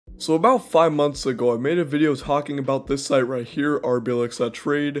So about 5 months ago, I made a video talking about this site right here,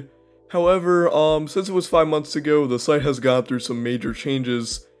 RblxTrade. However, since it was 5 months ago, the site has gone through some major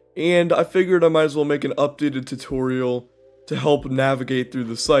changes, and I figured I might as well make an updated tutorial to help navigate through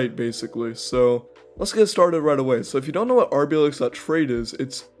the site, basically. So let's get started right away. So if you don't know what RblxTrade is,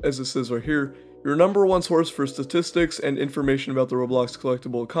 it's, as it says right here, your #1 source for statistics and information about the Roblox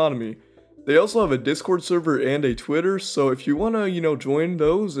collectible economy. They also have a Discord server and a Twitter, so if you want to, join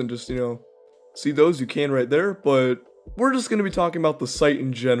those and just, see those, you can right there, but we're just going to be talking about the site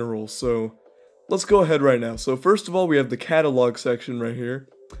in general, so let's go ahead right now. So first of all, we have the catalog section right here.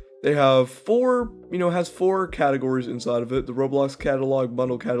 They have has four categories inside of it: the Roblox catalog,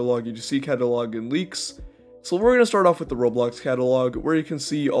 bundle catalog, UGC catalog, and leaks. So we're going to start off with the Roblox catalog, where you can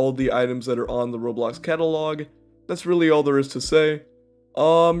see all the items that are on the Roblox catalog. That's really all there is to say.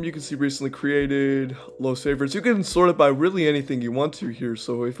 You can see recently created, lowest favorites. You can sort it by really anything you want to here.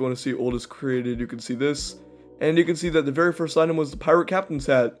 So if you want to see oldest created, you can see this. And you can see that the very first item was the Pirate Captain's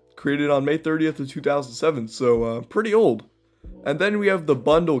hat, created on May 30th of 2007. So, pretty old. And then we have the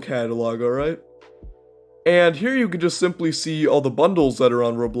bundle catalog, alright? And here you can just simply see all the bundles that are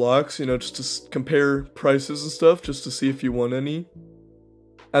on Roblox, just to compare prices and stuff, just to see if you want any.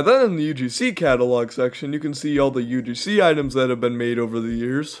 And then in the UGC catalog section, you can see all the UGC items that have been made over the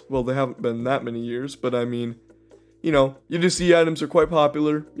years. Well, they haven't been that many years, but I mean, UGC items are quite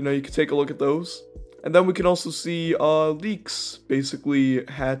popular. You can take a look at those. And then we can also see leaks, basically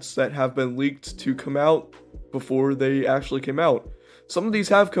hats that have been leaked to come out before they actually came out. Some of these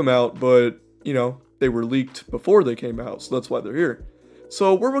have come out, but, they were leaked before they came out, so that's why they're here.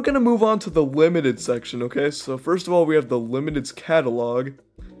 So we're going to move on to the limited section, okay? So first of all, we have the limiteds catalog.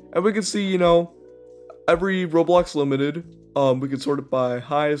 And we can see, every Roblox limited, we can sort it by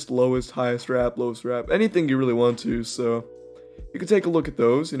highest, lowest, highest wrap, lowest wrap, anything you really want to. So you can take a look at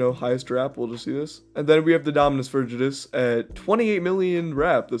those, highest wrap, we'll just see this. And then we have the Dominus Virgidus at 28 million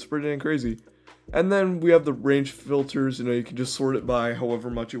wrap, that's pretty dang crazy. And then we have the range filters, you can just sort it by however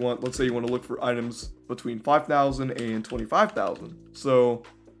much you want. Let's say you want to look for items between 5,000 and 25,000. So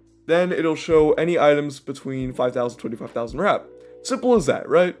then it'll show any items between 5,000 and 25,000 wrap. Simple as that,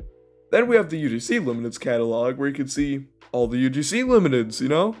 right? Then we have the UGC Limiteds catalog, where you can see all the UGC Limiteds,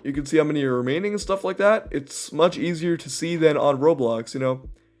 You can see how many are remaining and stuff like that. It's much easier to see than on Roblox,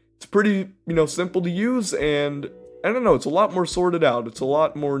 It's pretty, simple to use, and I don't know, it's a lot more sorted out. It's a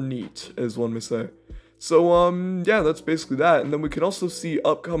lot more neat, as one may say. So, yeah, that's basically that. And then we can also see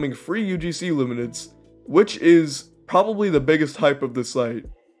upcoming free UGC Limiteds, which is probably the biggest hype of the site.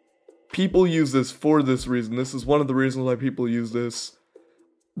 People use this for this reason. This is one of the reasons why people use this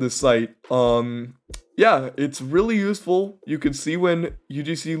site. Yeah, it's really useful. You can see when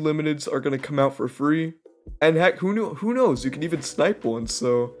UGC Limiteds are going to come out for free. And heck, who knows? You can even snipe one.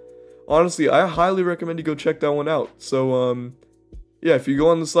 So, honestly, I highly recommend you go check that one out. So, yeah, if you go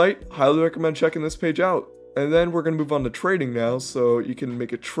on the site, highly recommend checking this page out. And then we're going to move on to trading now. So, you can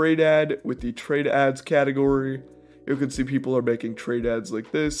make a trade ad with the trade ads category. You can see people are making trade ads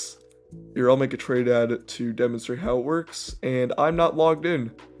like this. Here, I'll make a trade ad to demonstrate how it works, and I'm not logged in.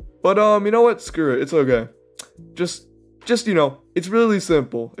 But, you know what? Screw it. It's okay. Just, it's really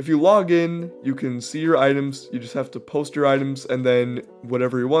simple. If you log in, you can see your items. You just have to post your items, and then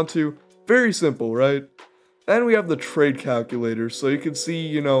whatever you want to. Very simple, right? And we have the trade calculator, so you can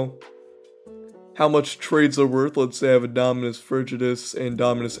see, how much trades are worth. Let's say I have a Dominus Virgidus and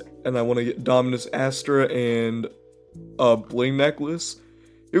I want to get Dominus Astra and a bling necklace.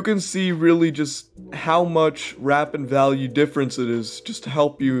 You can see really just how much wrap and value difference it is, just to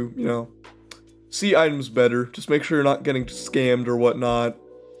help you, see items better. Just make sure you're not getting scammed or whatnot.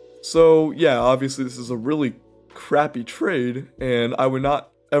 So, yeah, obviously this is a really crappy trade, and I would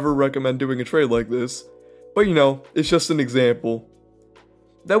not ever recommend doing a trade like this. But, it's just an example.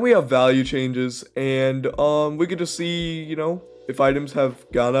 Then we have value changes, and we can just see, if items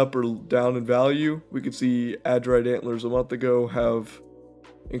have gone up or down in value. We could see Adrite Antlers a month ago have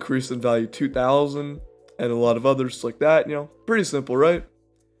increased in value 2,000, and a lot of others like that, pretty simple, right?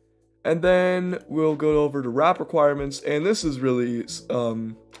 And then we'll go over to wrap requirements, and this is really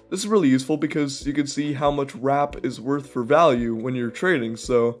useful because you can see how much wrap is worth for value when you're trading.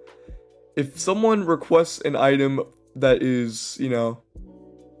 So if someone requests an item that is,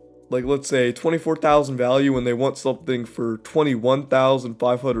 like let's say 24,000 value and they want something for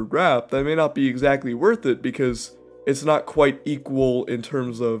 21,500 wrap, that may not be exactly worth it because it's not quite equal in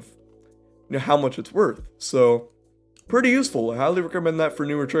terms of how much it's worth. So pretty useful. I highly recommend that for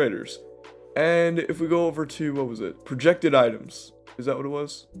newer traders. And if we go over to, projected items. Is that what it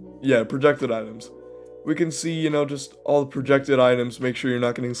was? Yeah, projected items. We can see, you know, just all the projected items, make sure you're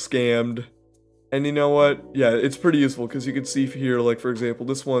not getting scammed. And you know what? Yeah, it's pretty useful because you can see here, like, for example,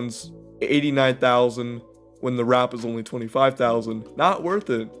 this one's 89,000 when the wrap is only 25,000. Not worth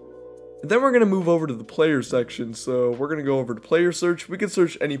it. And then we're going to move over to the player section. So we're going to go over to player search. We can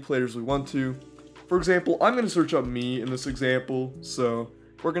search any players we want to. For example, I'm going to search up me in this example. So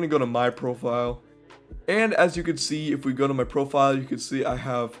we're going to go to my profile. And as you can see, if we go to my profile, you can see I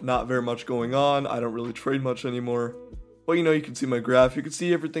have not very much going on. I don't really trade much anymore. But you know, you can see my graph. You can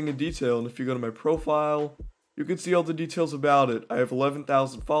see everything in detail. And if you go to my profile, you can see all the details about it. I have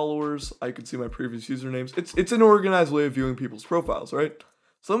 11,000 followers. I can see my previous usernames. It's an organized way of viewing people's profiles, right?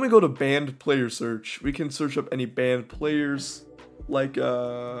 So let me go to banned player search. We can search up any banned players. Like,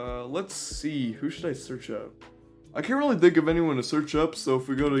 let's see. Who should I search up? I can't really think of anyone to search up. So if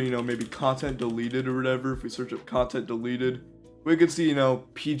we go to, you know, maybe content deleted or whatever. If we search up content deleted, we can see, you know,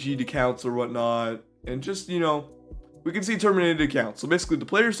 PG'd accounts or whatnot. And just, you know, we can see terminated accounts. So basically the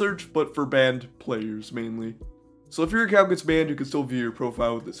player search, but for banned players mainly. So if your account gets banned, you can still view your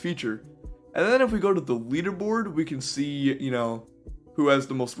profile with this feature. And then if we go to the leaderboard, we can see, you know, who has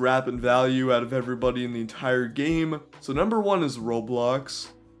the most rapid value out of everybody in the entire game. So number 1 is Roblox.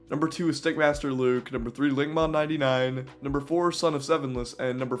 Number 2 is Stickmaster Luke. Number 3, Linkmon99. Number 4, Son of Sevenless.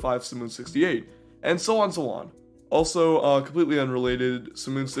 And number 5, Simoon68. And so on, so on. Also, completely unrelated,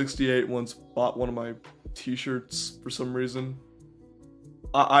 Simoon68 once bought one of my t-shirts for some reason.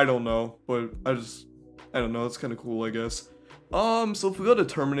 I don't know, but I don't know, it's kind of cool, I guess. So if we go to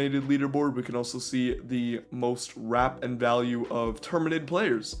terminated leaderboard, we can also see the most wrap and value of terminated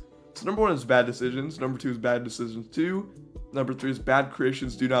players. So number 1 is bad decisions, number 2 is bad decisions 2, number 3 is bad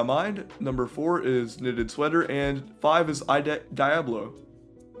creations do not mind, number 4 is knitted sweater, and 5 is Diablo.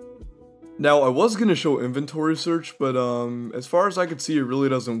 Now I was gonna show inventory search, but as far as I can see, it really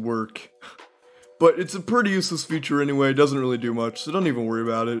doesn't work. But it's a pretty useless feature anyway, it doesn't really do much, so don't even worry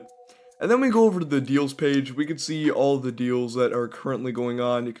about it. And then we go over to the deals page. We can see all the deals that are currently going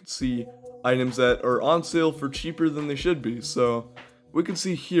on. You can see items that are on sale for cheaper than they should be. So we can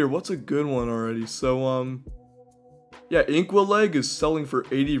see here, what's a good one already? So yeah, Inkwell Leg is selling for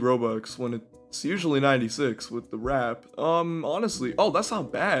 80 Robux when it's usually 96 with the wrap. Honestly, oh, that's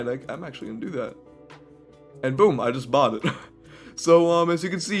not bad. I'm actually gonna do that. And boom, I just bought it. So, as you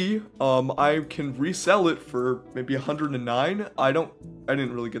can see, I can resell it for maybe 109. I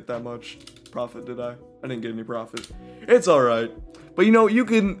didn't really get that much profit, did I? I didn't get any profit. It's alright. But, you know,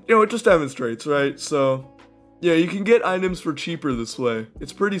 it just demonstrates, right? So, yeah, you can get items for cheaper this way.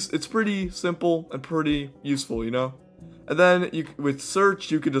 It's pretty simple and pretty useful, you know? And then, with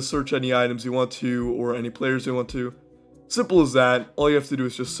search, you can just search any items you want to, or any players you want to. Simple as that. All you have to do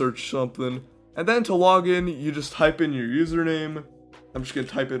is just search something. And then to log in, you just type in your username. I'm just going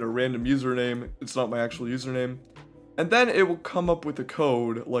to type in a random username. It's not my actual username. And then it will come up with a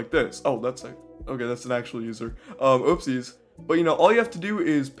code like this. Oh, okay, that's an actual user. Oopsies. But you know, all you have to do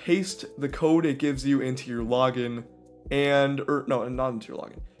is paste the code it gives you into your login. No, not into your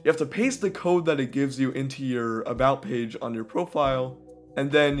login. You have to paste the code that it gives you into your about page on your profile.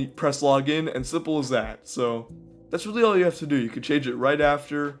 And then press login, and simple as that. So that's really all you have to do. You can change it right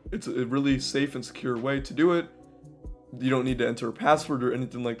after. It's a really safe and secure way to do it. You don't need to enter a password or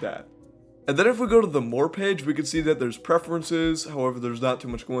anything like that. And then if we go to the more page, we can see that there's preferences. However, there's not too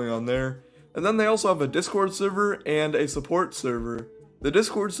much going on there. And then they also have a Discord server and a support server. The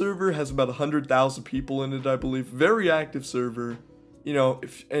Discord server has about 100,000 people in it, I believe. Very active server. You know,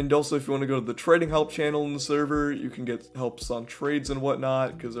 and also if you want to go to the trading help channel in the server, you can get helps on trades and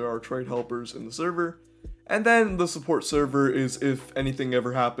whatnot, because there are trade helpers in the server. And then the support server is if anything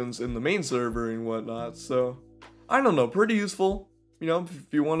ever happens in the main server and whatnot. So, I don't know, pretty useful. You know, if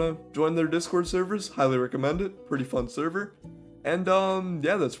you want to join their Discord servers, highly recommend it. Pretty fun server. And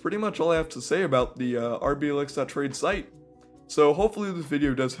yeah, that's pretty much all I have to say about the rblx.trade site. So hopefully this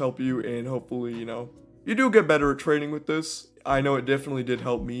video does help you, and hopefully, you know, you do get better at trading with this. I know it definitely did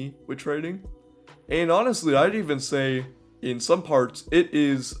help me with trading. And honestly, I'd even say, in some parts, it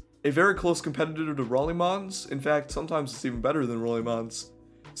is a very close competitor to Rollymons. In fact, sometimes it's even better than Rollymons.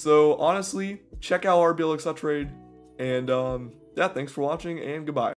 So honestly, check out RblxTrade. And yeah, thanks for watching, and goodbye.